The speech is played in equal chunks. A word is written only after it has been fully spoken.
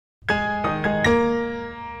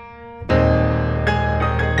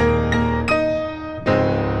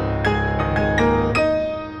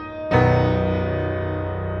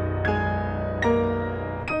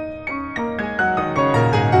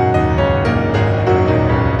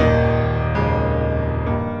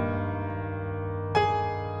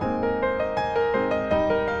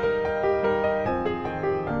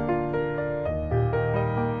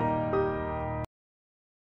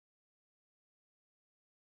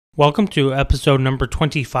Welcome to episode number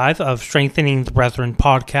 25 of Strengthening the Brethren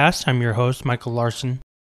podcast. I'm your host, Michael Larson.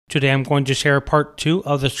 Today I'm going to share part 2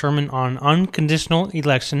 of the sermon on unconditional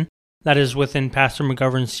election that is within Pastor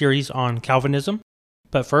McGovern's series on Calvinism.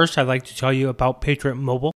 But first, I'd like to tell you about Patriot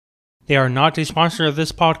Mobile. They are not a sponsor of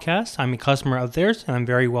this podcast. I'm a customer of theirs, and I'm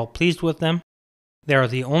very well pleased with them. They are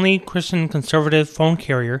the only Christian conservative phone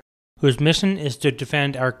carrier whose mission is to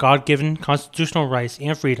defend our God-given constitutional rights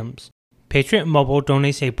and freedoms. Patriot Mobile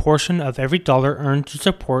donates a portion of every dollar earned to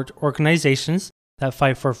support organizations that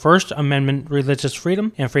fight for First Amendment religious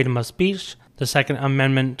freedom and freedom of speech, the Second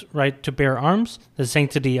Amendment right to bear arms, the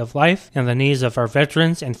sanctity of life, and the needs of our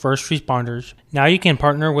veterans and first responders. Now you can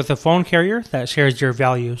partner with a phone carrier that shares your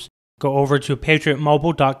values. Go over to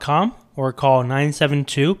patriotmobile.com or call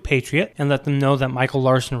 972-PATRIOT and let them know that Michael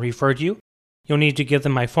Larson referred you. You'll need to give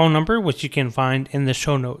them my phone number, which you can find in the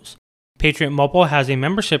show notes. Patriot Mobile has a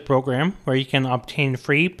membership program where you can obtain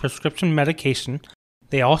free prescription medication.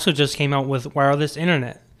 They also just came out with wireless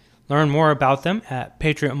internet. Learn more about them at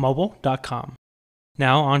patriotmobile.com.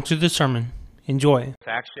 Now on to the sermon. Enjoy.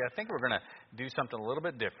 Actually, I think we're going to do something a little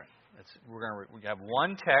bit different. We have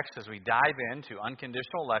one text as we dive into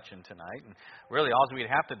unconditional election tonight. And really all we'd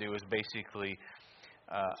have to do is basically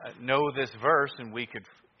know this verse and we could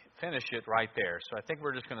finish it right there. So I think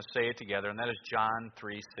we're just going to say it together, and that is John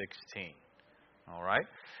 3:16. All right?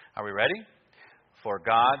 Are we ready? For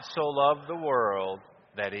God so loved the world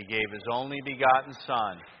that He gave His only begotten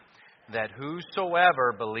Son, that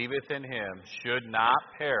whosoever believeth in Him should not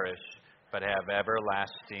perish, but have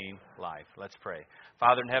everlasting life. Let's pray.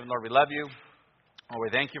 Father in heaven, Lord, we love you. Lord,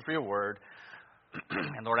 we thank you for your word.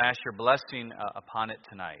 And Lord, I ask your blessing upon it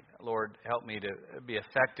tonight. Lord, help me to be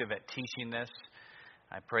effective at teaching this.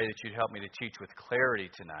 I pray that you'd help me to teach with clarity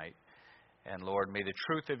tonight. And Lord, may the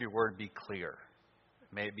truth of your word be clear.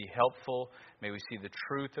 May it be helpful. May we see the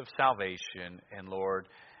truth of salvation. And Lord,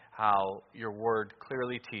 how your word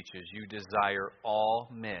clearly teaches you desire all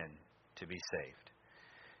men to be saved.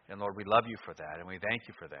 And Lord, we love you for that. And we thank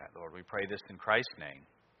you for that. Lord, we pray this in Christ's name.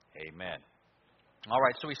 Amen. All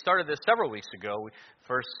right, so we started this several weeks ago.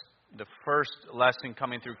 The first lesson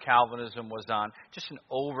coming through Calvinism was on just an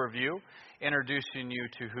overview, introducing you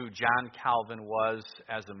to who John Calvin was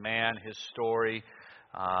as a man, his story,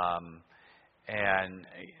 and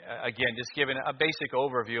again, just giving a basic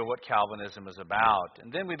overview of what Calvinism is about. And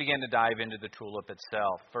then we began to dive into the tulip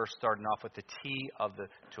itself, first starting off with the T of the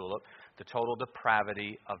tulip, the total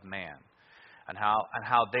depravity of man, and how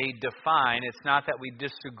they define, it's not that we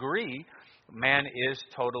disagree, man is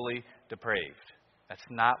totally depraved. That's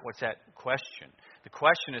not what's at question. The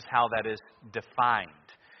question is how that is defined.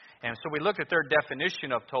 And so we looked at their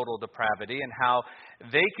definition of total depravity and how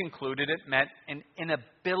they concluded it meant an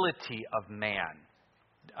inability of man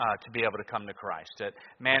to be able to come to Christ. That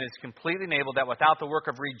man is completely enabled, that without the work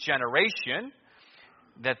of regeneration,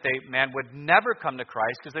 that man would never come to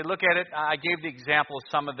Christ, because they look at it, I gave the example of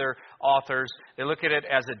some of their authors, they look at it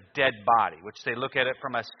as a dead body, which they look at it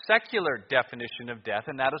from a secular definition of death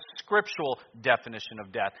and not a scriptural definition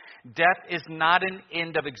of death. Death is not an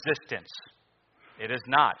end of existence. It is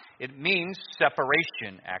not. It means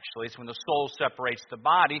separation, actually. It's when the soul separates the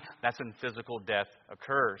body, that's when physical death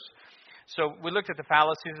occurs. So we looked at the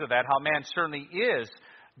fallacies of that, how man certainly is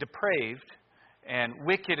depraved and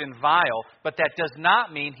wicked and vile, but that does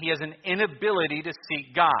not mean he has an inability to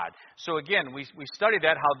seek God. So again, we studied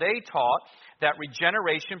that, how they taught that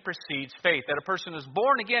regeneration precedes faith, that a person is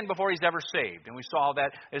born again before he's ever saved. And we saw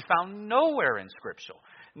that is found nowhere in Scripture,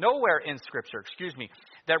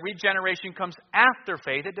 that regeneration comes after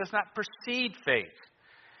faith. It does not precede faith.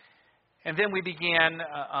 And then we began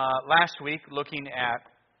last week looking at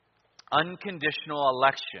unconditional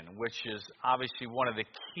election, which is obviously one of the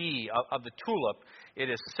key of the tulip. It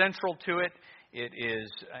is central to it. It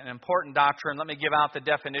is an important doctrine. Let me give out the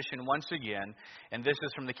definition once again. And this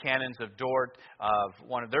is from the Canons of Dort, of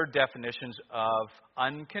one of their definitions of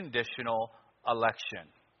unconditional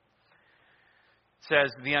election. It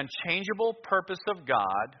says, the unchangeable purpose of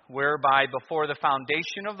God, whereby before the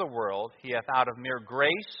foundation of the world, He hath out of mere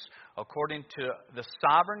grace, according to the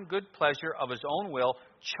sovereign good pleasure of His own will,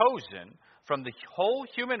 chosen from the whole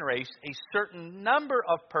human race a certain number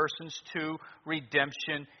of persons to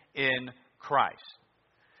redemption in Christ.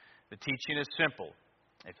 The teaching is simple.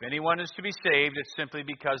 If anyone is to be saved, it's simply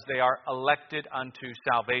because they are elected unto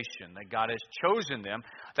salvation, that God has chosen them,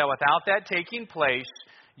 that without that taking place,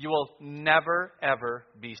 you will never, ever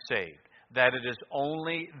be saved. That it is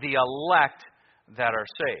only the elect that are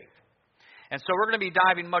saved. And so we're going to be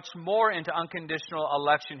diving much more into unconditional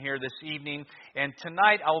election here this evening. And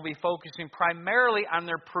tonight I will be focusing primarily on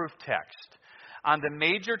their proof text. on the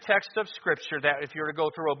major texts of Scripture that if you were to go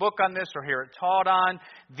through a book on this or hear it taught on,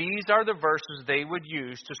 these are the verses they would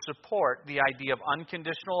use to support the idea of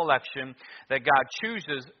unconditional election, that God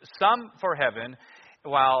chooses some for heaven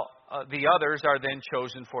while the others are then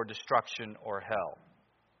chosen for destruction or hell.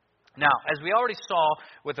 Now, as we already saw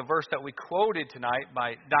with the verse that we quoted tonight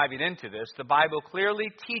by diving into this, the Bible clearly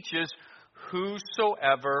teaches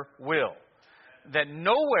whosoever will. That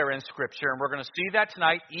nowhere in Scripture, and we're going to see that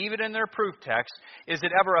tonight, even in their proof text, is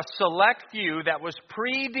it ever a select few that was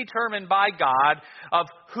predetermined by God of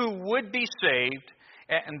who would be saved,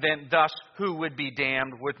 and then thus who would be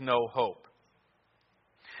damned with no hope.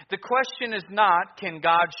 The question is not, can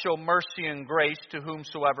God show mercy and grace to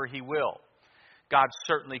whomsoever He will? God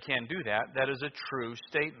certainly can do that. That is a true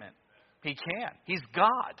statement. He can. He's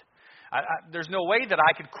God. There's no way that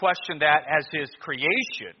I could question that as His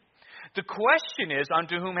creation. The question is,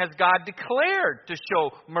 unto whom has God declared to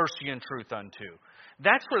show mercy and truth unto?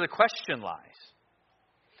 That's where the question lies.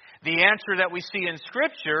 The answer that we see in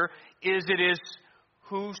Scripture is it is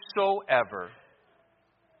whosoever.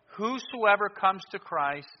 Whosoever comes to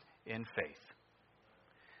Christ in faith.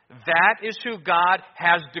 That is who God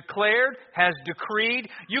has declared, has decreed.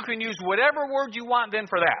 You can use whatever word you want then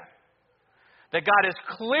for that. That God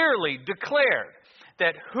has clearly declared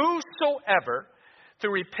that whosoever,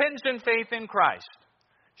 through repentance and faith in Christ,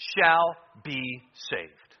 shall be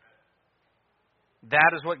saved.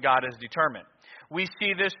 That is what God has determined. We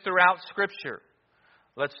see this throughout Scripture.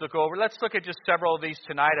 Let's look at just several of these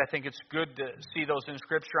tonight. I think it's good to see those in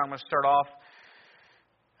Scripture. I'm going to start off.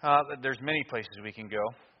 There's many places we can go.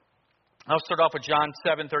 I'll start off with John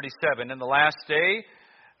 7:37. In the last day,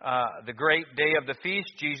 the great day of the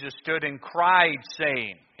feast, Jesus stood and cried,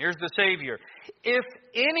 saying, here's the Savior, if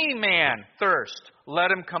any man thirst,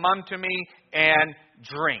 let him come unto me and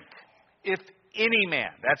drink. If any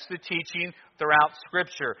man. That's the teaching throughout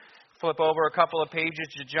Scripture. Flip over a couple of pages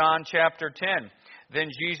to John chapter 10. Then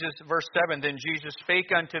Jesus, verse 7, then Jesus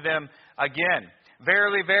spake unto them again.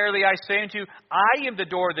 Verily, verily, I say unto you, I am the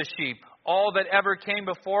door of the sheep. All that ever came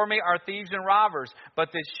before me are thieves and robbers, but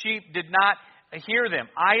the sheep did not hear them.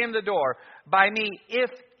 I am the door. By me,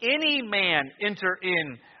 if any man enter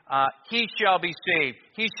in, he shall be saved.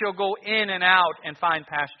 He shall go in and out and find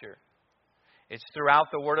pasture. It's throughout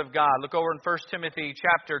the Word of God. Look over in 1 Timothy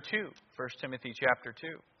chapter 2. 1 Timothy chapter 2.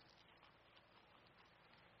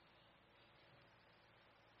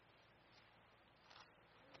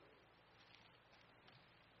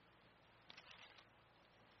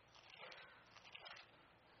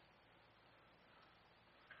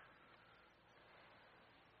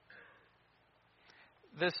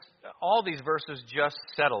 All these verses just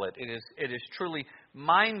settle it. It is truly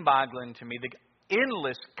mind-boggling to me, the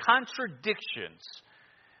endless contradictions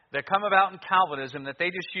that come about in Calvinism that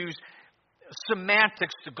they just use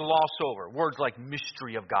semantics to gloss over. Words like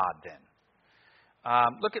mystery of God then.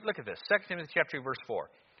 Look at this. 2 Timothy chapter 3, verse 4.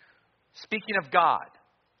 Speaking of God,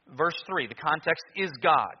 verse 3, the context is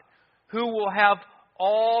God, who will have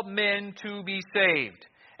all men to be saved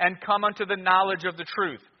and come unto the knowledge of the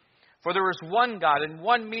truth. For there is one God and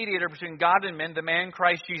one mediator between God and men, the man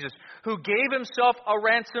Christ Jesus, who gave himself a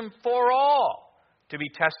ransom for all to be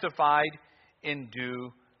testified in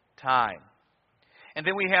due time. And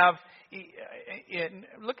then we have,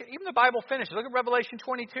 look at even the Bible finishes. Look at Revelation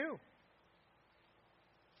 22.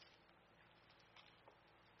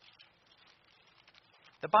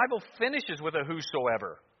 The Bible finishes with a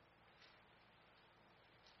whosoever.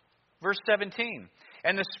 Verse 17.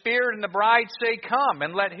 And the Spirit and the bride say, come,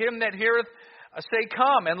 and let him that heareth say,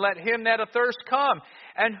 come, and let him that athirst come.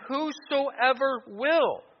 And whosoever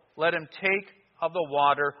will, let him take of the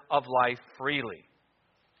water of life freely.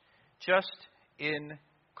 Just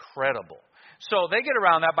incredible. So they get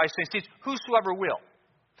around that by saying, whosoever will.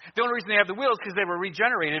 The only reason they have the will is because they were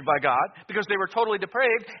regenerated by God, because they were totally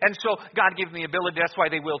depraved, and so God gave them the ability, that's why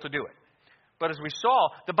they will to do it. But as we saw,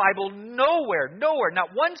 the Bible nowhere, not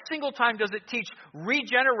one single time does it teach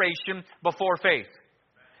regeneration before faith.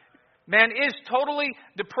 Man is totally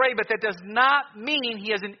depraved, but that does not mean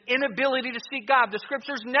he has an inability to seek God. The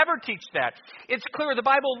Scriptures never teach that. It's clear. The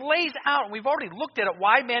Bible lays out, and we've already looked at it,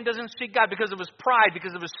 why man doesn't seek God, because of his pride,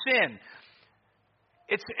 because of his sin.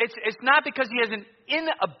 It's not because he has an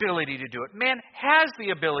inability to do it. Man has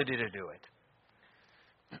the ability to do it.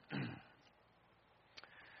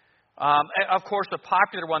 Of course, a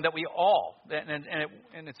popular one that we all,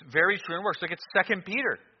 and it's very true and works. Look at 2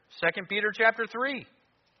 Peter. 2 Peter chapter 3.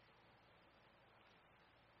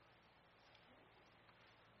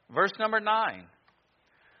 Verse number 9.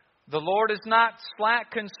 The Lord is not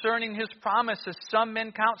slack concerning His promise, as some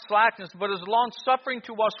men count slackness, but is long-suffering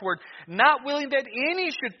to usward, not willing that any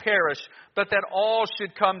should perish, but that all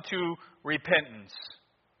should come to repentance.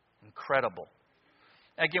 Incredible.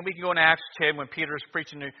 Again, we can go into Acts 10 when Peter is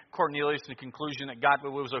preaching to Cornelius in the conclusion that God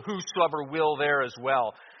was a whosoever will there as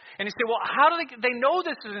well. And you say, well, how do they know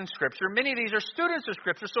this is in Scripture? Many of these are students of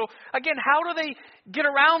Scripture. So, again, how do they get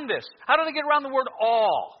around this? How do they get around the word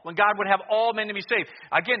all when God would have all men to be saved?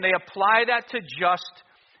 Again, they apply that to just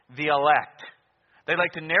the elect. They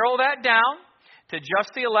like to narrow that down to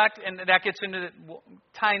just the elect, and that gets into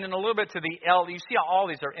tying in a little bit to the L. You see how all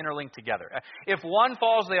these are interlinked together. If one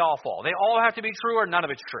falls, they all fall. They all have to be true or none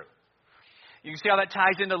of it's true. You can see how that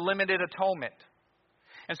ties into limited atonement.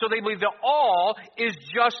 And so they believe that all is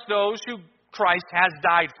just those who Christ has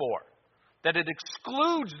died for. That it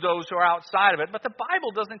excludes those who are outside of it. But the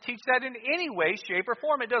Bible doesn't teach that in any way, shape, or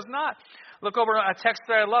form. It does not. Look over a text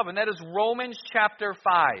that I love, and that is Romans chapter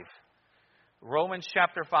 5. Romans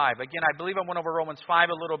chapter 5. Again, I believe I went over Romans 5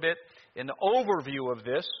 a little bit in the overview of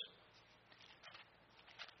this.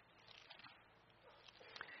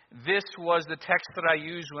 This was the text that I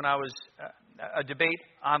used when I was a debate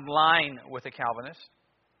online with a Calvinist.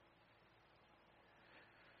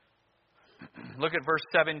 Look at verse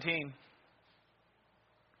 17.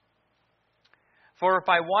 For if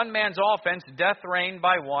by one man's offense death reigned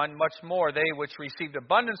by one, much more they which received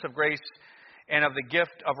abundance of grace and of the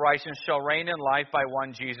gift of righteousness shall reign in life by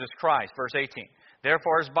one Jesus Christ. Verse 18.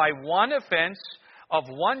 Therefore, as by one offense of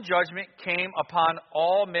one judgment came upon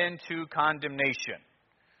all men to condemnation.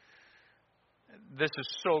 This is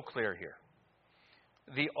so clear here.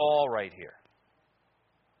 The all right here.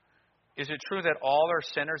 Is it true that all are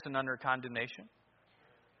sinners and under condemnation?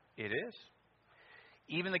 It is.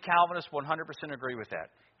 Even the Calvinists 100% agree with that.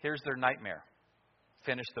 Here's their nightmare.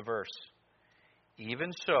 Finish the verse.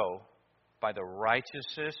 Even so, by the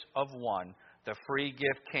righteousness of one, the free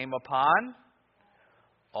gift came upon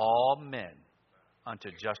all men unto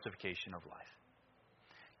justification of life.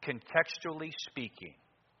 Contextually speaking,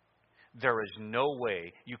 there is no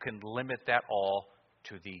way you can limit that all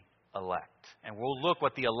to the elect. And we'll look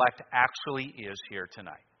what the elect actually is here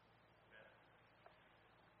tonight.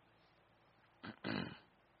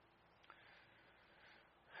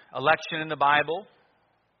 Election in the Bible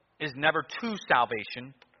is never to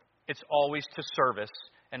salvation. It's always to service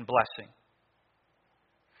and blessing.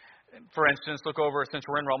 For instance, since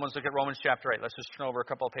we're in Romans, look at Romans chapter 8. Let's just turn over a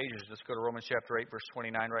couple of pages. Let's go to Romans chapter 8, verse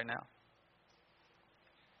 29 right now.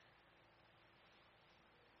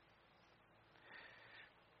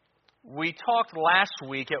 We talked last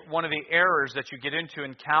week at one of the errors that you get into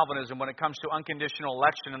in Calvinism when it comes to unconditional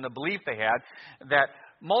election and the belief they had that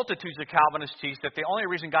multitudes of Calvinists teach that the only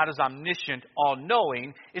reason God is omniscient,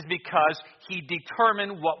 all-knowing, is because He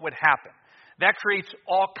determined what would happen. That creates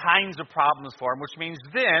all kinds of problems for Him, which means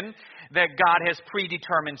then that God has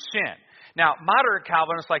predetermined sin. Now, moderate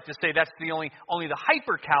Calvinists like to say that's only the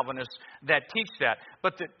hyper-Calvinists that teach that.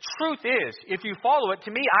 But the truth is, if you follow it,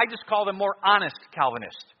 to me, I just call them more honest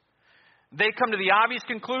Calvinists. They come to the obvious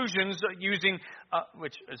conclusions using,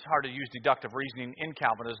 which is hard to use deductive reasoning in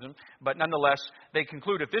Calvinism, but nonetheless, they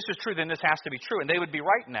conclude if this is true, then this has to be true. And they would be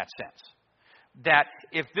right in that sense. That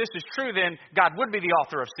if this is true, then God would be the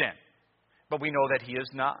author of sin. But we know that He is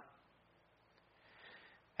not.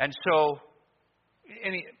 And so,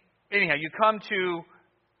 anyhow, you come to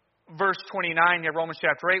verse 29 here, Romans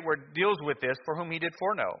chapter 8, where it deals with this, for whom He did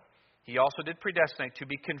foreknow. He also did predestinate to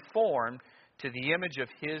be conformed to the image of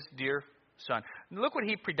His dear Son. Look what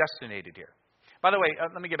He predestinated here. By the way,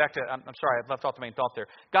 let me get back to, I'm sorry, I've left off the main thought there.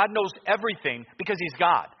 God knows everything because He's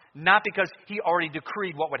God, not because He already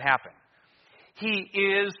decreed what would happen. He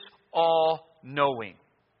is all-knowing.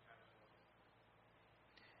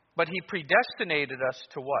 But He predestinated us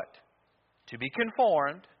to what? To be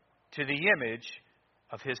conformed to the image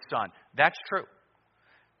of His Son. That's true.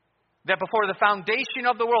 That before the foundation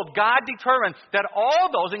of the world, God determined that all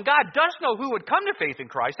those, and God does know who would come to faith in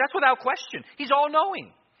Christ. That's without question. He's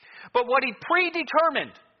all-knowing. But what He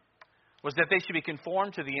predetermined was that they should be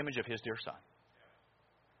conformed to the image of His dear Son.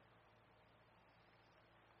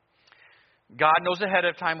 God knows ahead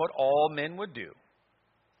of time what all men would do.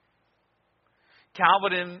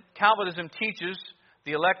 Calvinism teaches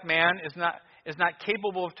the elect man is not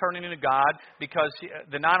capable of turning into God because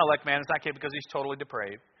the non-elect man is not capable because he's totally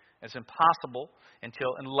depraved. It's impossible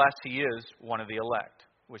unless he is one of the elect,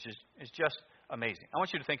 which is just amazing. I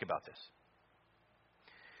want you to think about this.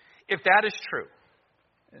 If that is true,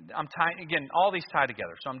 I'm tying again, all these tie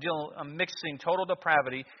together. So I'm mixing total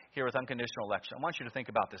depravity here with unconditional election. I want you to think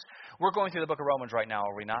about this. We're going through the book of Romans right now,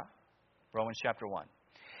 are we not? Romans chapter 1.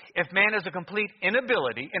 If man has a complete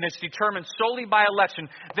inability and it's determined solely by election,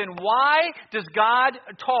 then why does God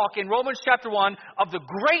talk in Romans chapter 1 of the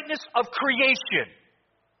greatness of creation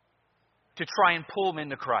to try and pull him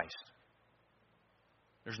into Christ?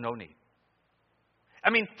 There's no need. I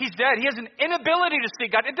mean, he's dead. He has an inability to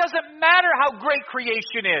seek God. It doesn't matter how great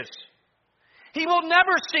creation is. He will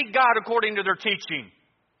never seek God according to their teaching.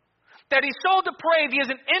 That he's so depraved, he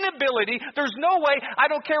has an inability. There's no way,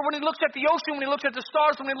 I don't care when he looks at the ocean, when he looks at the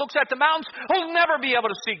stars, when he looks at the mountains, he'll never be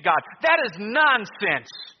able to seek God. That is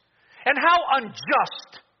nonsense. And how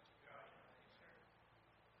unjust.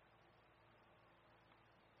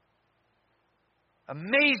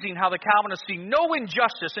 Amazing how the Calvinists see no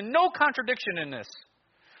injustice and no contradiction in this.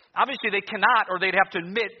 Obviously they cannot, or they'd have to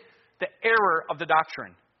admit the error of the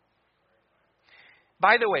doctrine.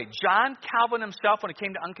 By the way, John Calvin himself, when it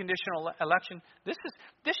came to unconditional election, this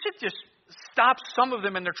should just stop some of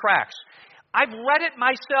them in their tracks. I've read it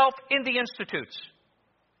myself in the Institutes.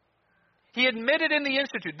 He admitted in the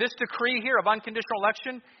Institute, this decree here of unconditional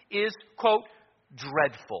election is, quote,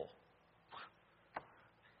 dreadful.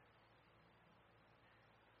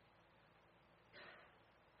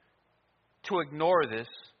 To ignore this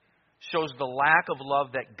shows the lack of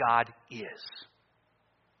love that God is.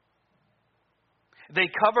 They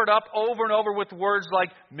covered up over and over with words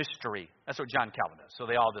like mystery. That's what John Calvin does. So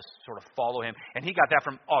they all just sort of follow him. And he got that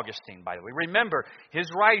from Augustine, by the way. Remember, his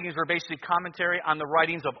writings were basically commentary on the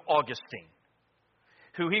writings of Augustine,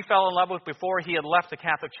 who he fell in love with before he had left the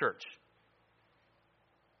Catholic Church.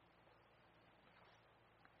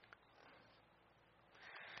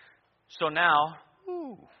 So now,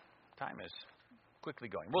 time is quickly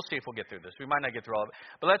going. We'll see if we'll get through this. We might not get through all of it.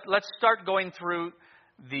 But let's start going through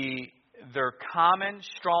their common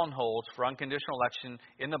strongholds for unconditional election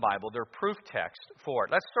in the Bible, their proof text for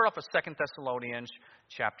it. Let's start off with 2 Thessalonians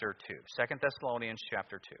chapter 2. 2 Thessalonians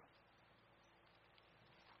chapter 2.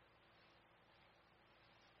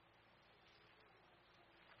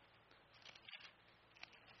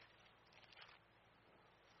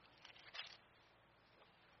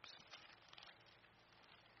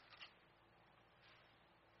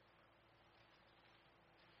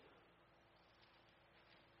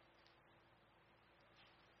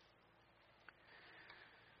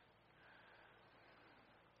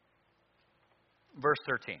 Verse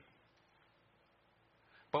 13.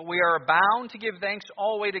 But we are bound to give thanks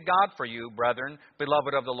always to God for you, brethren,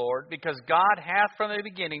 beloved of the Lord, because God hath from the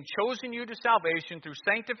beginning chosen you to salvation through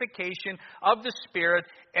sanctification of the Spirit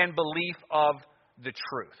and belief of the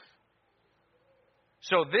truth.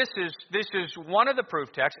 So this is one of the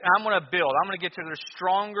proof texts. And I'm going to build. I'm going to get to the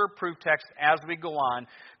stronger proof text as we go on,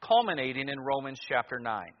 culminating in Romans chapter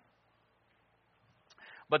 9.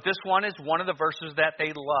 But this one is one of the verses that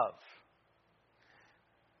they love.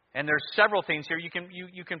 And there's several things here.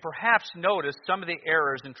 You can perhaps notice some of the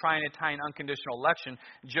errors in trying to tie an unconditional election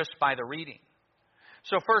just by the reading.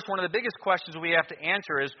 So first, one of the biggest questions we have to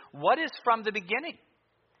answer is, what is from the beginning?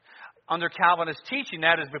 Under Calvinist teaching,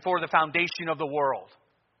 that is before the foundation of the world.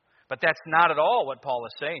 But that's not at all what Paul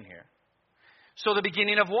is saying here. So the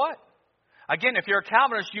beginning of what? Again, if you're a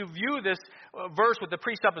Calvinist, you view this verse with the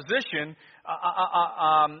presupposition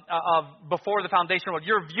of before the foundation of the world.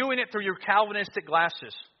 You're viewing it through your Calvinistic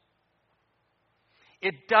glasses.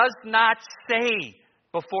 It does not say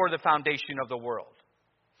before the foundation of the world.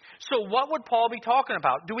 So what would Paul be talking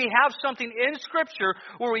about? Do we have something in Scripture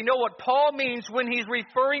where we know what Paul means when he's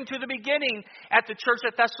referring to the beginning at the church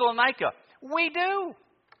at Thessalonica? We do.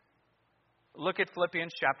 Look at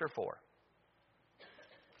Philippians chapter 4.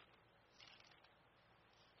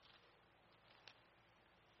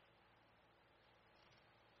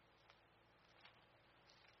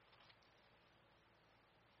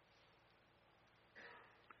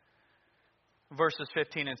 Verses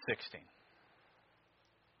 15 and 16.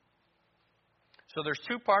 So there's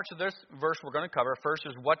two parts of this verse we're going to cover. First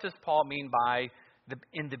is, what does Paul mean by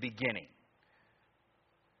in the beginning?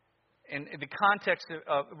 And the context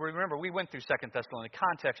of, remember, we went through 2 Thessalonians. The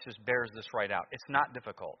context just bears this right out. It's not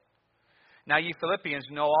difficult. Now, you Philippians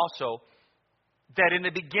know also that in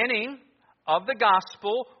the beginning of the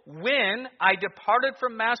gospel, when I departed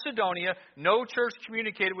from Macedonia, no church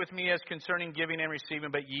communicated with me as concerning giving and receiving,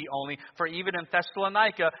 but ye only. For even in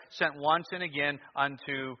Thessalonica, sent once and again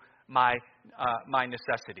unto my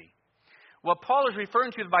necessity. What Paul is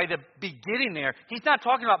referring to by the beginning there, he's not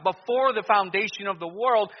talking about before the foundation of the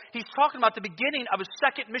world. He's talking about the beginning of his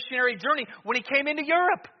second missionary journey when he came into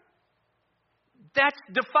Europe. That's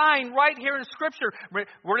defined right here in Scripture.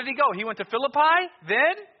 Where did he go? He went to Philippi,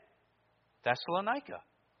 then Thessalonica.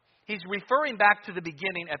 He's referring back to the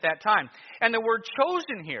beginning at that time. And the word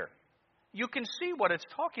chosen here you can see what it's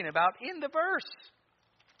talking about in the verse.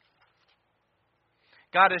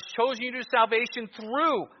 God has chosen you to salvation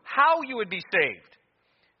through how you would be saved.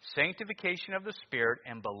 Sanctification of the Spirit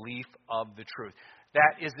and belief of the truth.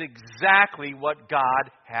 That is exactly what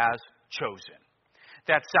God has chosen.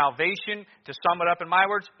 That salvation, to sum it up in my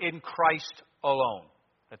words, in Christ alone.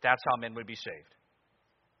 That's how men would be saved.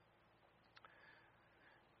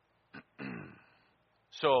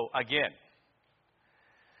 So, again,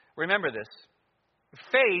 remember this.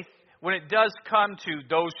 Faith, when it does come to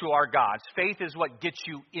those who are God's, faith is what gets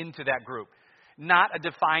you into that group. Not a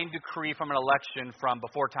defined decree from an election from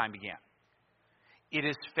before time began. It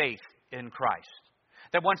is faith in Christ.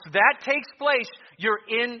 That once that takes place, you're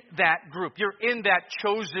in that group. You're in that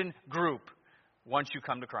chosen group once you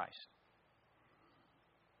come to Christ.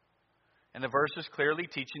 And the verse is clearly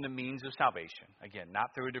teaching the means of salvation. Again,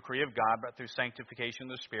 not through a decree of God, but through sanctification of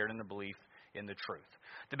the Spirit and the belief in the truth.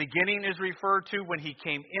 The beginning is referred to when he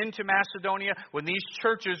came into Macedonia, when these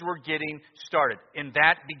churches were getting started. In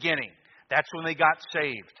that beginning. That's when they got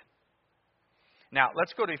saved. Now,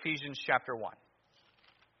 let's go to Ephesians chapter 1.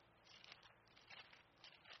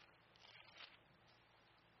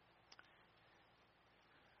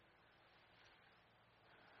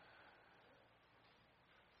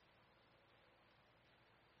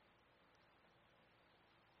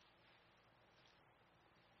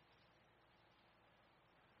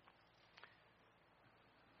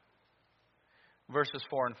 Verses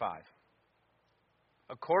 4 and 5.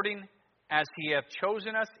 According as he hath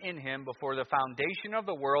chosen us in him before the foundation of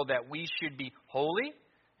the world, that we should be holy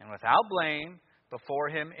and without blame before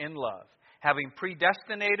him in love, having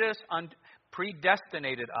predestinated us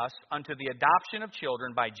unto the adoption of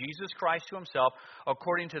children by Jesus Christ to himself,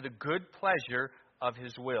 according to the good pleasure of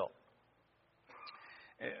his will.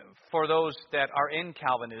 For those that are in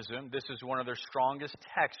Calvinism, this is one of their strongest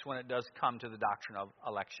texts when it does come to the doctrine of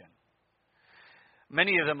election.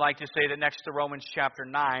 Many of them like to say that next to Romans chapter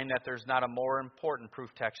 9, that there's not a more important proof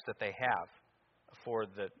text that they have for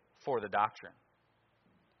the doctrine.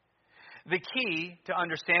 The key to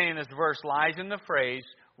understanding this verse lies in the phrase,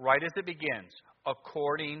 right as it begins,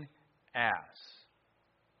 according as.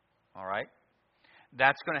 All right?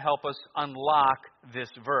 That's going to help us unlock this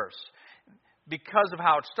verse. Because of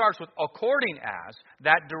how it starts with according as,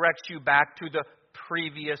 that directs you back to the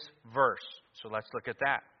previous verse. So let's look at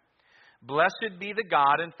that. Blessed be the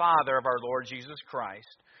God and Father of our Lord Jesus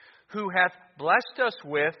Christ, who hath blessed us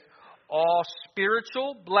with all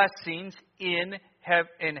spiritual blessings in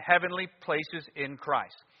heavenly places in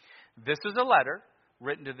Christ. This is a letter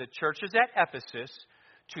written to the churches at Ephesus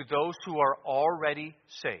to those who are already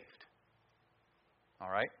saved.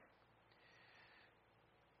 All right?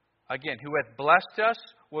 Again, who hath blessed us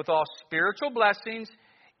with all spiritual blessings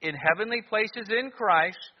in heavenly places in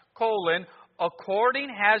Christ, according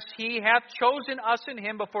as he hath chosen us in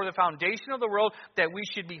him before the foundation of the world, that we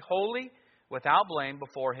should be holy, without blame,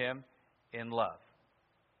 before him in love.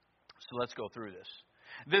 So let's go through this.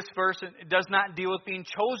 This verse does not deal with being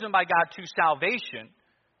chosen by God to salvation,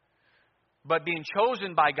 but being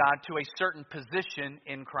chosen by God to a certain position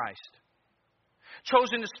in Christ.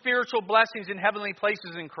 Chosen to spiritual blessings in heavenly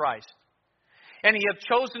places in Christ. And he hath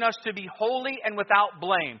chosen us to be holy and without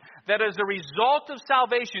blame. That as a result of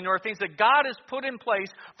salvation, there are things that God has put in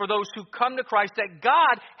place for those who come to Christ that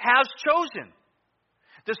God has chosen.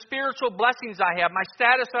 The spiritual blessings I have, my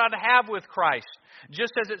status that I have with Christ,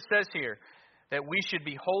 just as it says here, that we should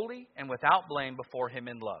be holy and without blame before him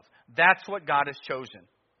in love. That's what God has chosen.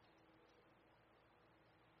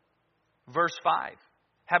 Verse 5.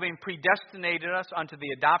 Having predestinated us unto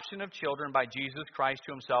the adoption of children by Jesus Christ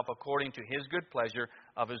to himself, according to his good pleasure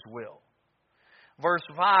of his will. Verse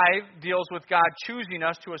 5 deals with God choosing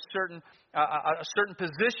us to a certain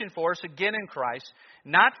position for us, again in Christ.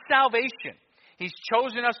 Not salvation. He's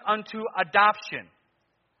chosen us unto adoption.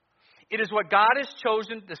 It is what God has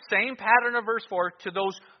chosen, the same pattern of verse 4, to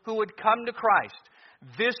those who would come to Christ.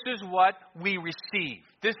 This is what we receive.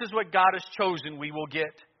 This is what God has chosen we will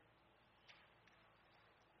get.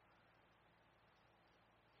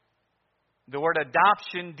 The word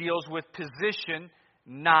adoption deals with position,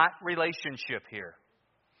 not relationship here.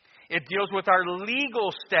 It deals with our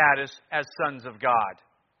legal status as sons of God.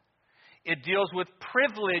 It deals with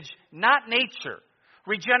privilege, not nature.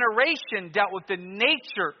 Regeneration dealt with the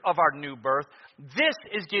nature of our new birth. This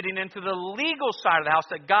is getting into the legal side of the house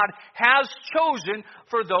that God has chosen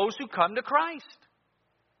for those who come to Christ.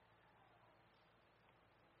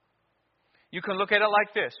 You can look at it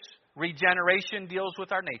like this. Regeneration deals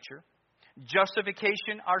with our nature.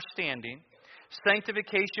 Justification, our standing.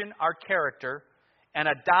 Sanctification, our character. And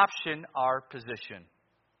adoption, our position.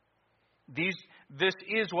 This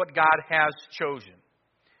is what God has chosen.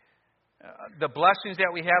 The blessings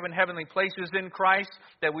that we have in heavenly places in Christ,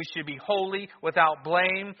 that we should be holy, without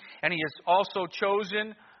blame. And He has also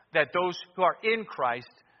chosen that those who are in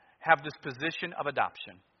Christ have this position of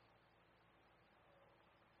adoption.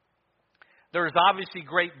 There's obviously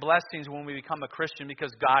great blessings when we become a Christian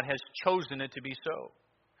because God has chosen it to be so.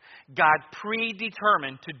 God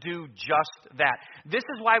predetermined to do just that. This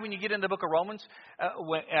is why when you get in the book of Romans,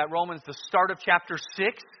 the start of chapter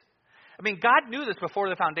 6, I mean, God knew this before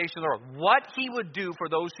the foundation of the world, what He would do for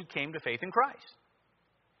those who came to faith in Christ.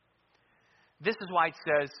 This is why it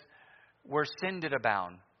says, where sin did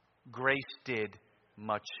abound, grace did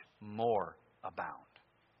much more abound.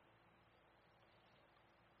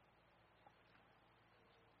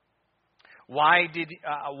 Why did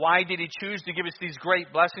He choose to give us these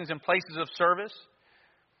great blessings and places of service?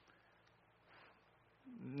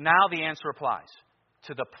 Now the answer applies.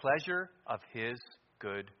 To the pleasure of His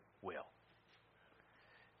good will.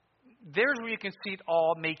 There's where you can see it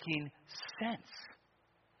all making sense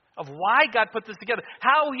of why God put this together,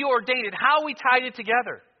 how He ordained it, how He tied it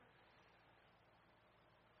together.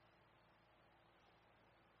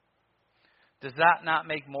 Does that not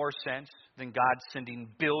make more sense than God sending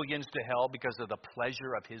billions to hell because of the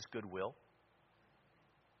pleasure of His goodwill?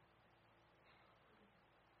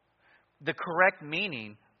 The correct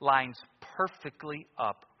meaning lines perfectly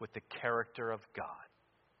up with the character of God.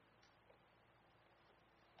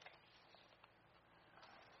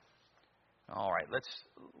 All right,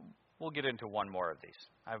 we'll get into one more of these.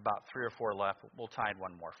 I have about 3 or 4 left. We'll tie in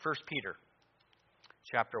one more. 1 Peter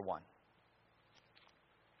chapter 1.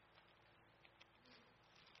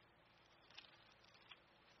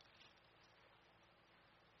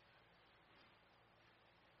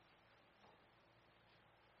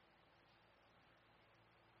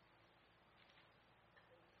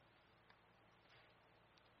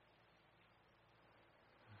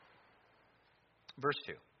 Verse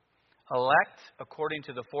 2. Elect according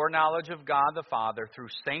to the foreknowledge of God the Father through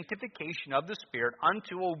sanctification of the Spirit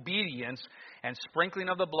unto obedience and sprinkling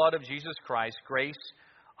of the blood of Jesus Christ, grace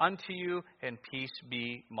unto you and peace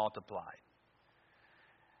be multiplied.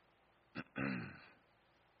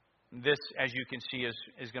 This, as you can see,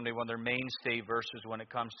 is going to be one of their mainstay verses when it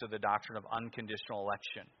comes to the doctrine of unconditional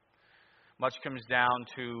election. Much comes down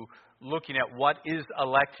to looking at what is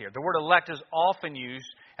elect here. The word elect is often used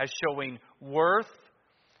as showing worth,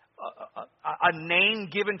 a name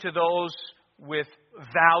given to those with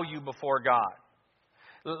value before God.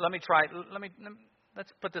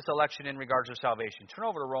 Let's put this election in regards to salvation. Turn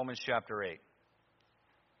over to Romans chapter 8.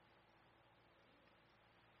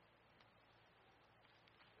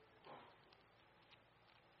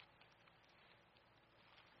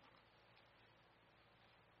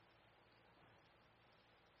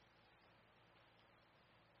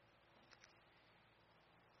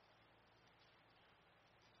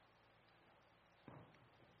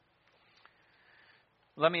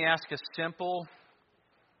 Let me ask a simple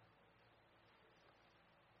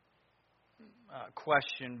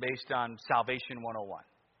question based on Salvation 101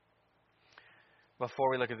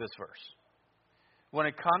 before we look at this verse. When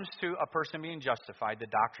it comes to a person being justified, the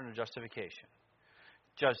doctrine of justification,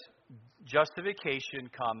 does justification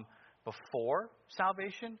come before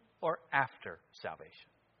salvation or after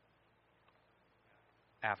salvation?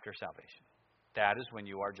 After salvation. That is when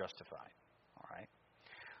you are justified. All right.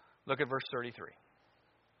 Look at verse 33.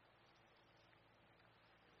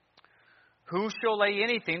 Who shall lay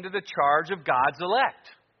anything to the charge of God's elect?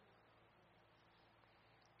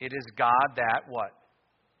 It is God that what?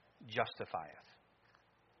 Justifieth.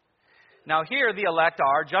 Now here the elect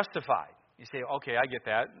are justified. You say, okay, I get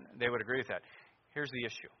that. They would agree with that. Here's the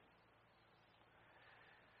issue.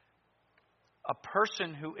 A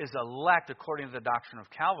person who is elect according to the doctrine of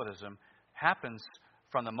Calvinism happens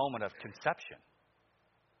from the moment of conception.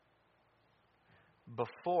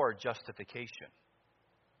 Before justification.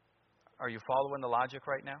 Are you following the logic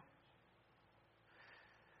right now?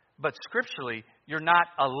 But scripturally, you're not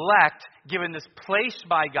elect, given this place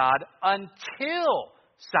by God, until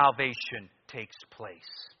salvation takes place.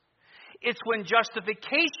 It's when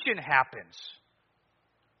justification happens.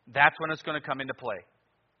 That's when it's going to come into play.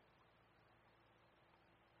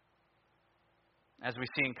 As we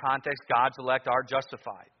see in context, God's elect are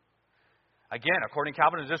justified. Again, according to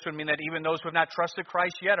Calvinism, this would mean that even those who have not trusted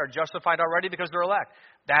Christ yet are justified already because they're elect.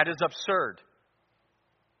 That is absurd.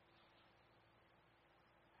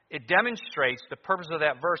 It demonstrates the purpose of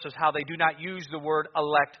that verse is how they do not use the word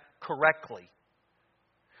elect correctly.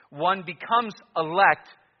 One becomes elect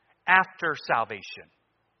after salvation.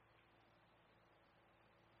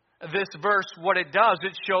 this verse, what it does,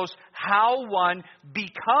 it shows how one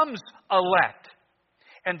becomes elect.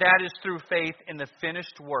 And that is through faith in the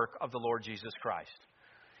finished work of the Lord Jesus Christ.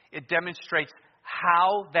 It demonstrates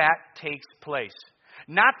how that takes place.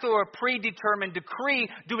 Not through a predetermined decree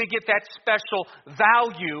do we get that special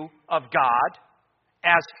value of God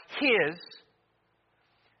as His,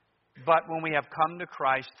 but when we have come to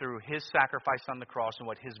Christ through His sacrifice on the cross and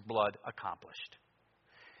what His blood accomplished.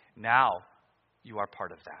 Now you are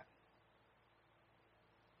part of that.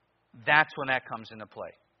 That's when that comes into play.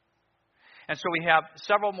 And so we have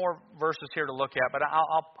several more verses here to look at, but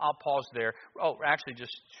I'll pause there. Oh, actually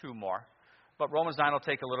just two more. But Romans 9 will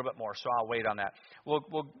take a little bit more, so I'll wait on that.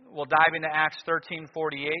 We'll dive into Acts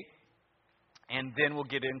 13:48, and then we'll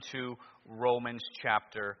get into Romans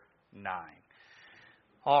chapter 9.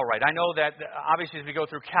 All right, I know that obviously as we go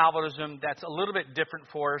through Calvinism, that's a little bit different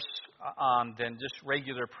for us than just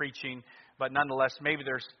regular preaching. But nonetheless, maybe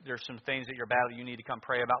there's some things that you're battling you need to come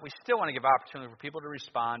pray about. We still want to give opportunity for people to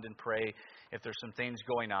respond and pray if there's some things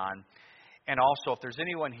going on. And also, if there's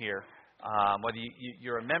anyone here, whether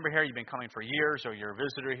you're a member here, you've been coming for years, or you're a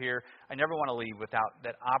visitor here, I never want to leave without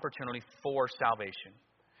that opportunity for salvation.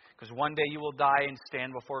 Because one day you will die and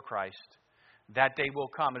stand before Christ. That day will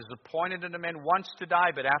come. It is appointed unto men once to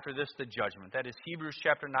die, but after this the judgment. That is Hebrews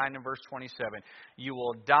chapter 9 and verse 27. You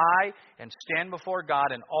will die and stand before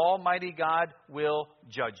God, and Almighty God will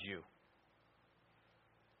judge you.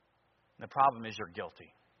 And the problem is you're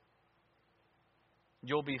guilty.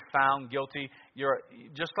 You'll be found guilty. You're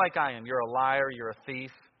just like I am. You're a liar. You're a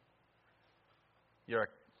thief. You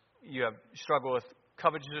have struggled with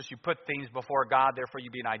covetousness. You put things before God. Therefore, you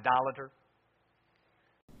be an idolater.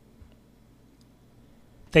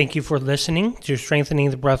 Thank you for listening to Strengthening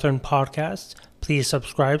the Brethren podcast. Please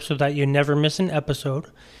subscribe so that you never miss an episode.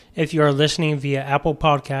 If you are listening via Apple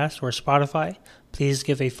Podcasts or Spotify, please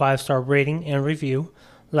give a 5-star rating and review.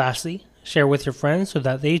 Lastly, share with your friends so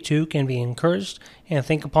that they too can be encouraged and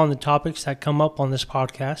think upon the topics that come up on this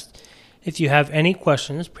podcast. If you have any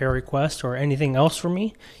questions, prayer requests, or anything else for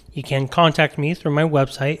me, you can contact me through my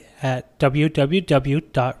website at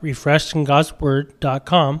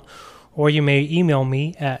www.refreshedingodsword.com, or you may email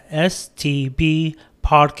me at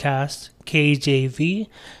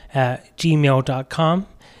stbpodcastkjv@gmail.com.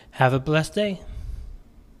 Have a blessed day.